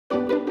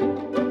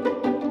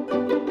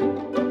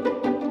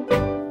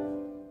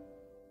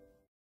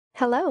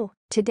Hello,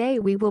 today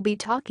we will be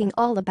talking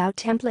all about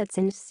templates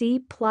in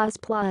C++.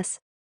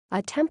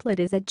 A template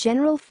is a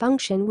general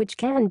function which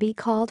can be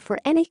called for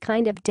any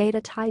kind of data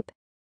type.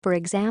 For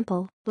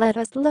example, let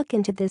us look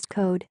into this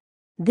code.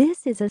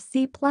 This is a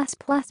C++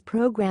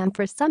 program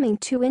for summing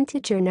two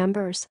integer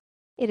numbers.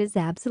 It is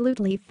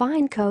absolutely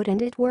fine code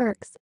and it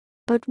works.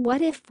 But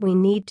what if we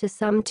need to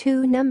sum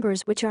two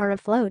numbers which are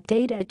of float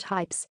data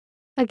types?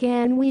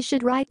 Again, we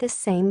should write the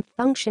same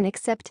function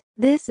except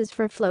this is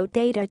for float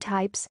data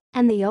types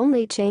and the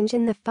only change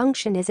in the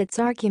function is its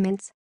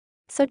arguments.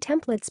 So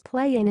templates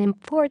play an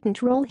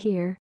important role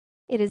here.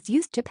 It is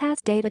used to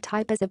pass data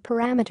type as a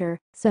parameter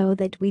so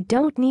that we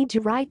don't need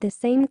to write the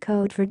same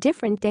code for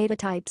different data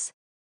types.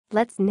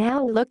 Let's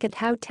now look at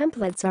how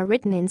templates are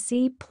written in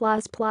C++.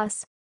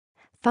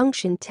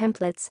 Function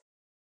templates.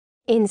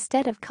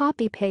 Instead of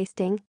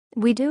copy-pasting,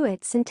 we do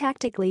it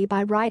syntactically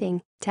by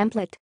writing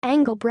template,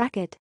 angle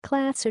bracket,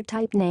 class or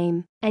type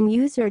name, and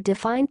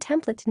user-defined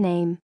template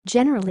name.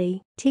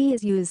 Generally, T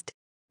is used.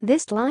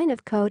 This line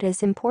of code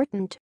is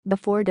important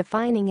before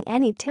defining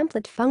any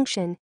template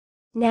function.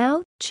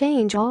 Now,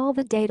 change all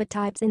the data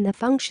types in the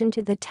function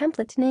to the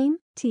template name,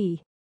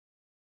 T.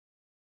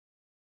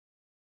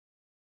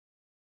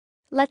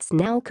 Let's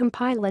now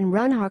compile and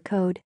run our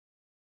code.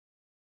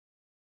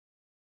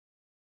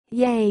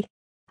 Yay!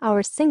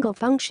 Our single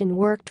function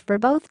worked for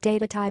both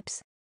data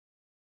types.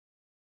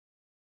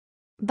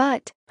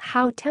 But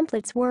how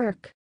templates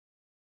work?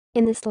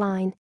 In this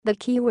line, the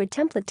keyword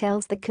template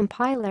tells the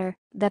compiler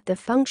that the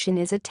function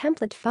is a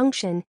template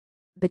function.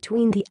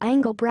 Between the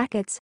angle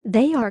brackets,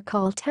 they are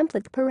called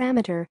template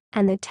parameter,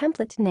 and the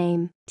template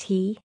name,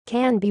 T,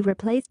 can be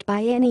replaced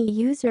by any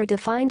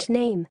user-defined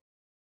name.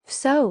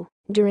 So,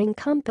 during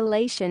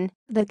compilation,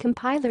 the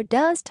compiler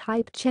does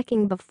type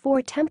checking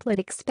before template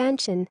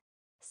expansion.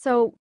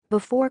 So,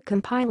 before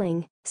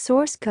compiling,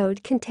 source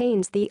code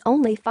contains the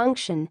only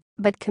function,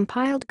 but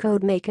compiled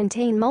code may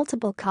contain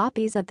multiple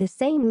copies of the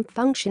same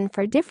function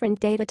for different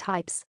data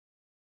types.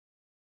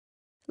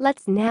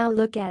 Let's now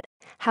look at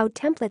how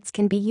templates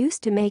can be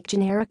used to make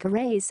generic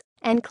arrays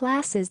and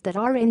classes that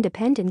are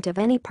independent of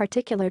any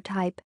particular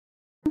type.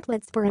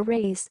 Templates for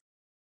arrays.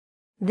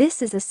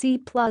 This is a C++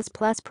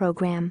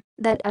 program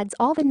that adds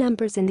all the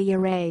numbers in the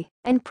array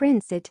and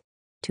prints it.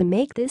 To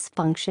make this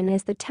function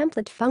as the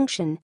template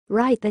function,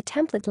 write the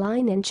template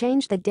line and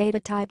change the data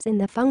types in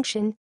the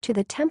function to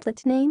the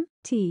template name,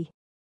 T.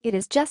 It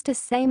is just the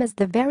same as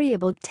the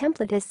variable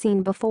template as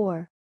seen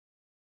before.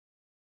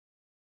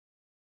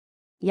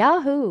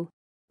 Yahoo!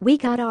 We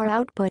got our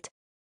output.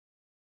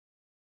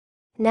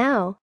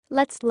 Now,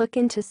 let's look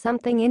into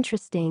something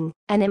interesting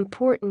and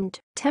important: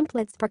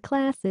 templates for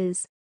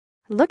classes.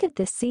 Look at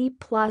the C++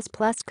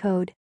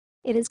 code.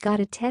 It has got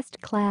a test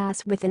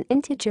class with an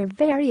integer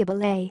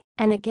variable a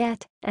and a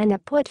get and a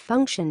put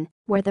function,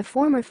 where the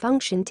former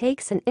function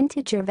takes an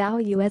integer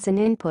value as an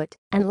input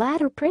and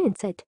latter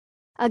prints it.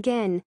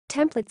 Again,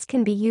 templates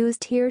can be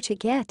used here to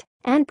get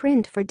and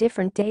print for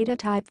different data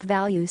type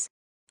values.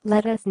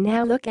 Let us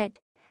now look at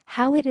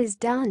how it is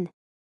done.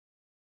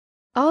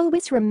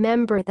 Always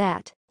remember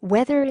that,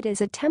 whether it is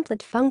a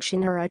template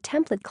function or a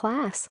template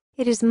class,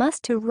 it is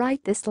must to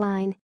write this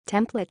line,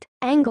 template,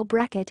 angle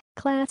bracket,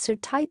 class or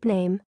type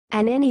name,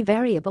 and any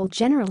variable,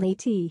 generally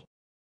T.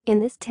 In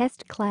this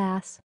test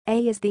class,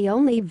 a is the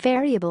only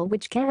variable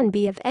which can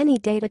be of any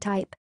data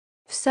type.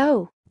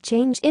 So,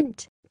 change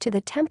int to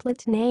the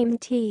template name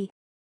T.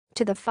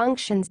 To the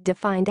functions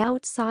defined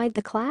outside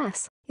the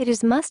class, it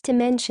is must to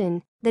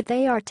mention that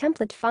they are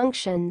template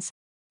functions.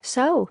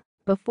 So,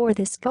 before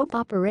the scope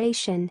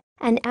operation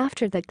and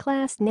after the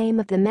class name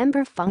of the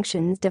member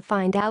functions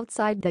defined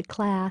outside the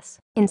class,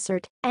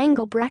 insert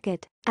angle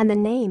bracket and the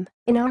name,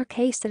 in our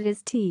case it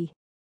is T.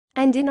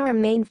 And in our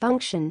main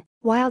function,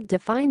 while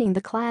defining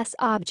the class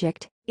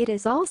object, it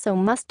is also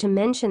must to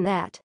mention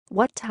that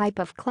what type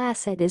of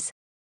class it is.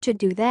 To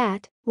do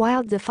that,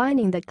 while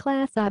defining the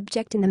class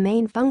object in the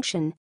main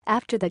function,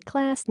 after the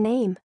class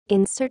name,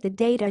 insert the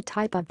data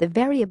type of the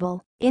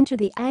variable into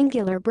the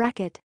angular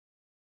bracket.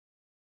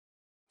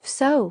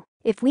 So,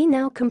 if we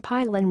now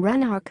compile and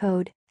run our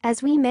code,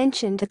 as we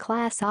mentioned the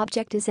class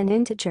object is an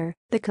integer,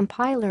 the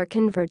compiler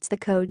converts the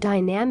code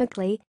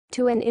dynamically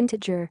to an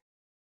integer.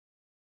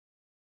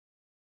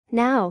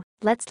 Now,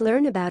 let's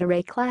learn about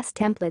array class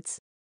templates.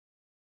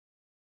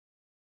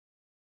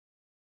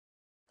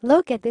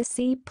 Look at this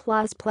C++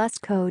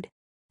 code.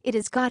 It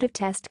has got a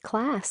test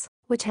class,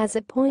 which has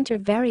a pointer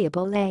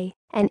variable a,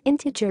 an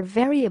integer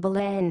variable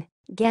n,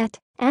 get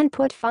and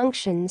put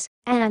functions,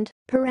 and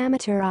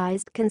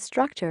parameterized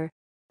constructor.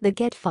 The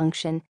get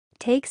function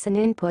takes an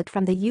input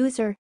from the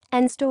user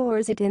and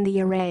stores it in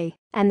the array,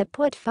 and the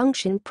put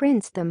function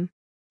prints them.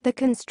 The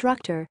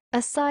constructor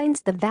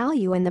assigns the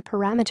value in the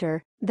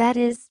parameter, that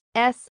is,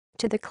 s,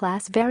 to the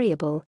class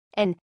variable,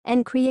 n,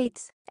 and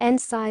creates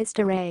n-sized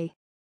array.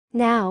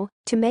 Now,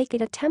 to make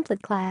it a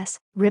template class,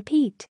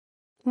 repeat.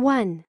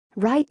 1.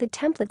 Write the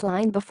template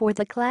line before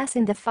the class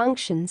in the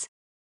functions.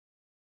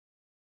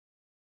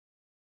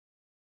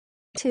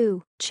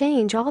 2.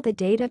 Change all the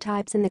data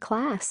types in the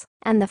class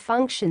and the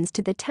functions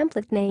to the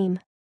template name.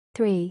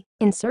 3.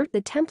 Insert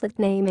the template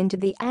name into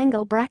the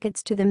angle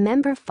brackets to the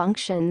member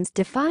functions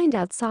defined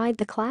outside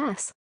the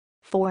class.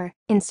 4.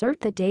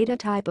 Insert the data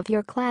type of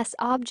your class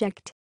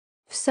object.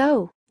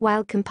 So,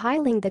 while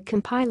compiling, the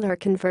compiler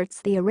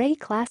converts the array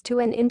class to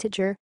an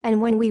integer,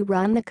 and when we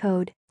run the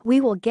code, we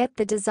will get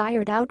the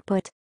desired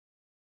output.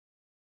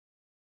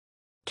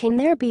 Can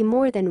there be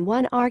more than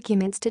one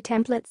arguments to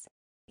templates?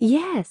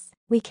 Yes,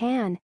 we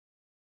can.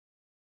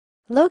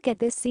 Look at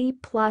this C++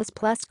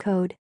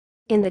 code.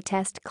 In the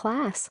test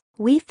class,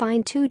 we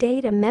find two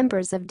data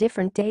members of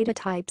different data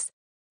types.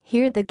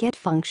 Here the get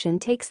function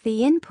takes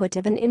the input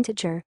of an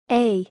integer,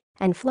 a,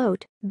 and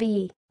float,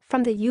 b,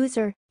 from the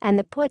user, and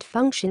the put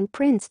function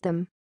prints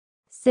them.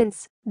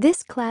 Since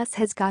this class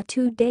has got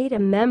two data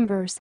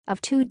members of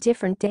two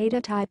different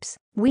data types,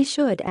 we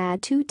should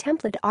add two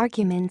template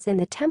arguments in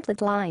the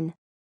template line.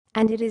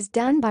 And it is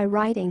done by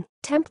writing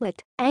template,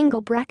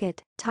 angle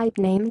bracket, type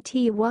name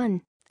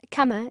T1,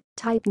 comma,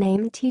 type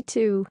name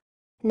T2.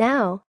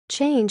 Now,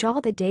 change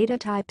all the data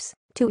types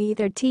to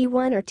either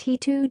T1 or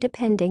T2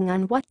 depending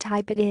on what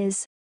type it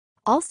is.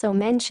 Also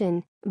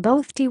mention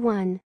both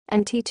T1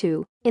 and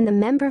T2 in the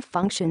member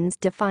functions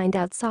defined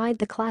outside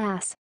the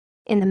class.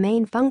 In the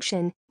main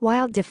function,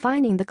 while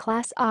defining the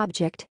class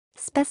object,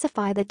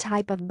 specify the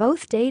type of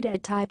both data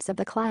types of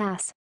the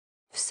class.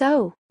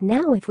 So,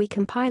 now if we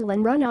compile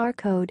and run our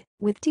code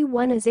with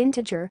T1 as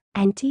integer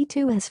and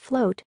T2 as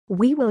float,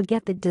 we will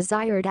get the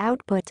desired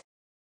output.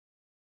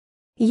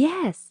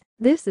 Yes,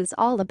 this is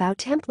all about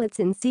templates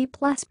in C++.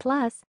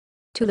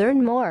 To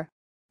learn more,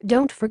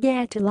 don't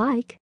forget to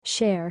like,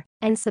 share,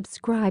 and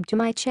subscribe to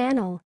my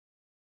channel.